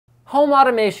Home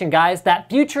automation, guys, that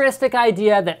futuristic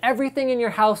idea that everything in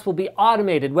your house will be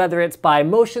automated, whether it's by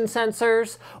motion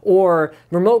sensors or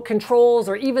remote controls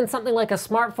or even something like a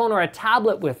smartphone or a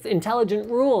tablet with intelligent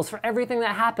rules for everything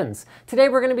that happens. Today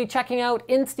we're going to be checking out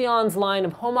Insteon's line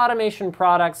of home automation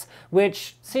products,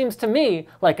 which seems to me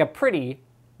like a pretty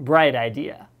bright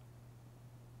idea.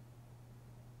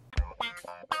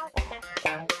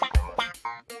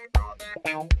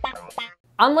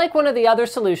 Unlike one of the other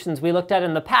solutions we looked at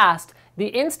in the past,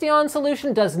 the Insteon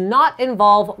solution does not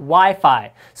involve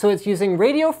Wi-Fi. So it's using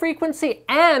radio frequency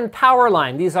and power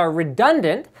line. These are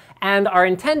redundant and are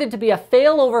intended to be a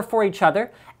failover for each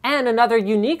other. And another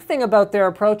unique thing about their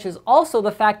approach is also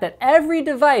the fact that every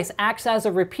device acts as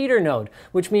a repeater node,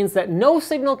 which means that no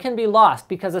signal can be lost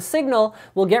because a signal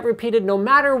will get repeated no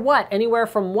matter what, anywhere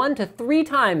from 1 to 3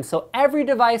 times. So every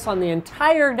device on the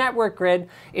entire network grid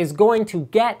is going to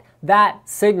get that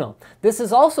signal. This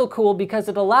is also cool because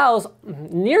it allows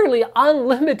nearly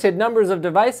unlimited numbers of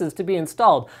devices to be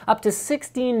installed. Up to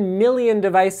 16 million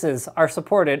devices are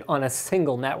supported on a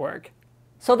single network.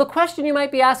 So the question you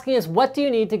might be asking is, what do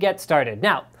you need to get started?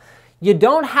 Now, you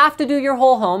don't have to do your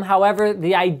whole home. However,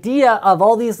 the idea of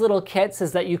all these little kits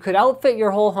is that you could outfit your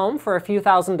whole home for a few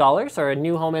 $1,000s or a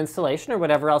new home installation or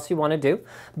whatever else you want to do.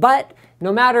 But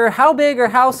no matter how big or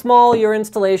how small your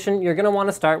installation, you're going to want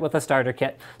to start with a starter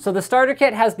kit. So the starter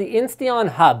kit has the Insteon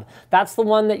hub. That's the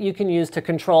one that you can use to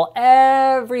control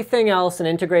everything else and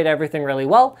integrate everything really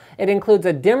well. It includes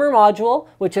a dimmer module,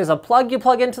 which is a plug you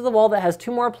plug into the wall that has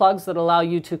 2 more plugs that allow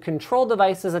you to control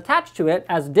devices attached to it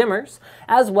as dimmers,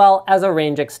 as well as a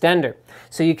range extender.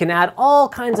 So you can add all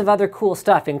kinds of other cool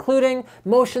stuff, including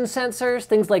motion sensors,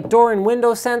 things like door and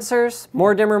window sensors,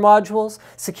 more dimmer modules,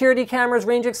 security cameras,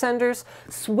 range extenders,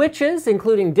 switches,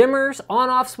 including dimmers,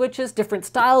 on-off switches, different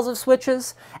styles of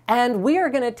switches, and we are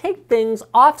going to take things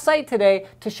off-site today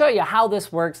to show you how this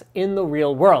works in the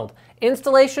real world.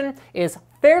 Installation is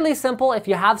fairly simple if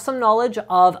you have some knowledge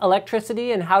of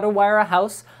electricity and how to wire a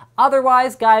house.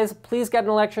 Otherwise, guys, please get an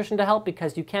electrician to help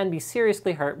because you can be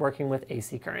seriously hurt working with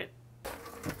AC current.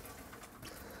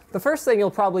 The first thing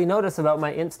you'll probably notice about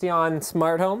my Insteon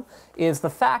smart home is the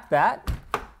fact that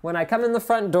when I come in the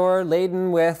front door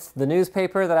laden with the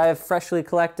newspaper that I have freshly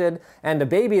collected and a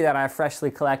baby that I have freshly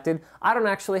collected, I don't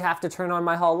actually have to turn on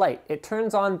my hall light. It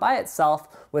turns on by itself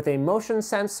with a motion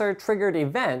sensor triggered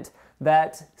event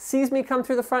that sees me come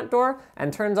through the front door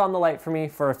and turns on the light for me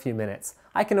for a few minutes.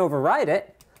 I can override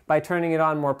it by turning it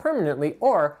on more permanently,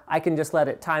 or I can just let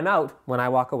it time out when I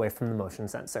walk away from the motion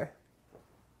sensor.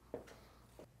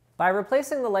 By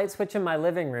replacing the light switch in my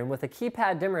living room with a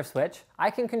keypad dimmer switch,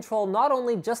 I can control not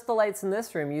only just the lights in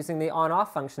this room using the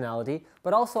on-off functionality,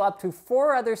 but also up to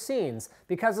 4 other scenes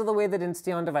because of the way that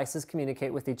Insteon devices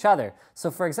communicate with each other. So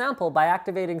for example, by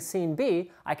activating scene B,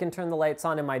 I can turn the lights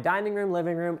on in my dining room,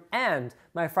 living room, and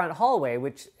my front hallway,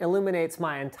 which illuminates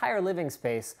my entire living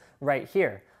space right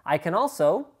here. I can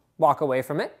also walk away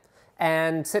from it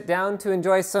and sit down to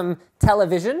enjoy some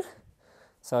television.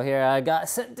 So here I got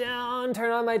sit down,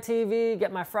 turn on my TV,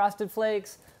 get my Frosted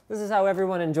Flakes. This is how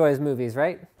everyone enjoys movies,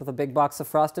 right? With a big box of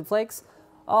Frosted Flakes.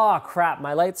 Oh crap,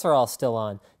 my lights are all still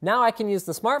on. Now I can use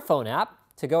the smartphone app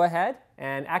to go ahead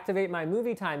and activate my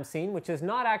movie time scene, which is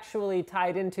not actually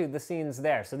tied into the scenes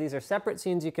there. So these are separate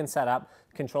scenes you can set up,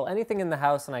 control anything in the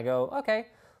house, and I go, okay,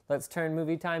 let's turn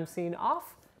movie time scene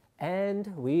off,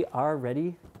 and we are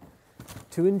ready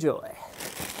to enjoy.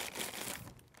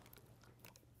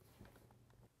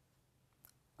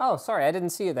 Oh, sorry, I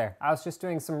didn't see you there. I was just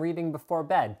doing some reading before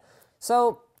bed.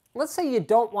 So let's say you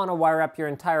don't want to wire up your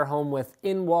entire home with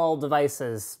in-wall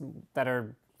devices that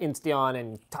are Insteon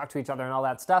and talk to each other and all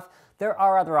that stuff. There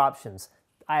are other options.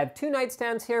 I have 2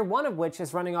 nightstands here, one of which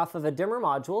is running off of a dimmer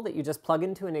module that you just plug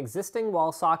into an existing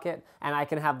wall socket, and I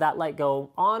can have that light go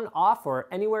on, off, or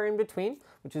anywhere in between,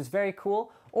 which is very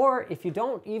cool. Or if you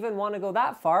don't even want to go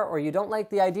that far, or you don't like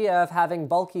the idea of having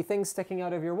bulky things sticking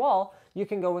out of your wall, you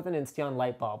can go with an Insteon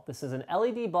light bulb. This is an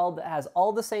LED bulb that has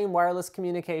all the same wireless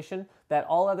communication that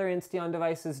all other Insteon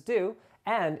devices do,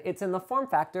 and it's in the form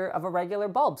factor of a regular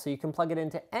bulb, so you can plug it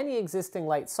into any existing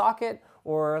light socket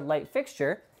or light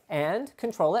fixture and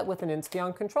control it with an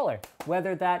Insteon controller.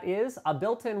 Whether that is a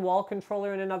built-in wall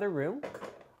controller in another room,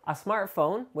 a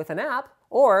smartphone with an app,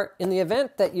 or in the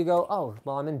event that you go, oh,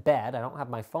 well, I'm in bed, I don't have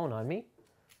my phone on me,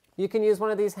 you can use one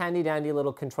of these handy-dandy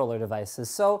little controller devices.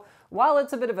 So while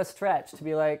it's a bit of a stretch to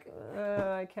be like,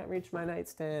 I can't reach my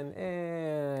nightstand,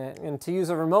 and to use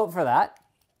a remote for that,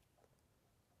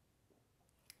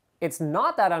 it's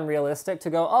not that unrealistic to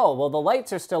go, oh, well, the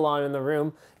lights are still on in the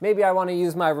room, maybe I want to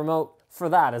use my remote for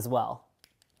that as well.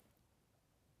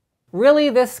 Really,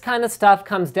 this kind of stuff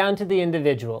comes down to the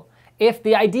individual. If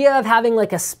the idea of having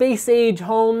like a space-age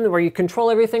home where you control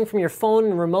everything from your phone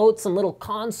and remotes and little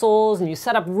consoles and you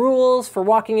set up rules for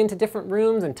walking into different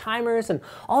rooms and timers and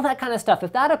all that kind of stuff,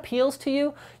 if that appeals to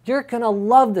you, you're gonna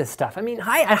love this stuff. I mean, a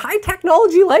high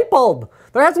technology light bulb.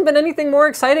 There hasn't been anything more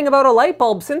exciting about a light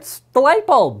bulb since the light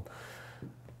bulb.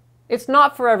 It's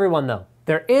not for everyone though.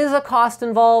 There is a cost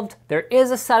involved, there is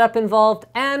a setup involved,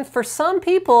 and for some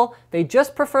people, they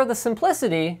just prefer the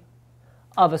simplicity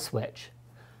of a switch.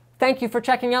 Thank you for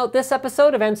checking out this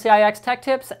episode of NCIX Tech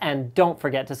Tips, and don't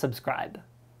forget to subscribe.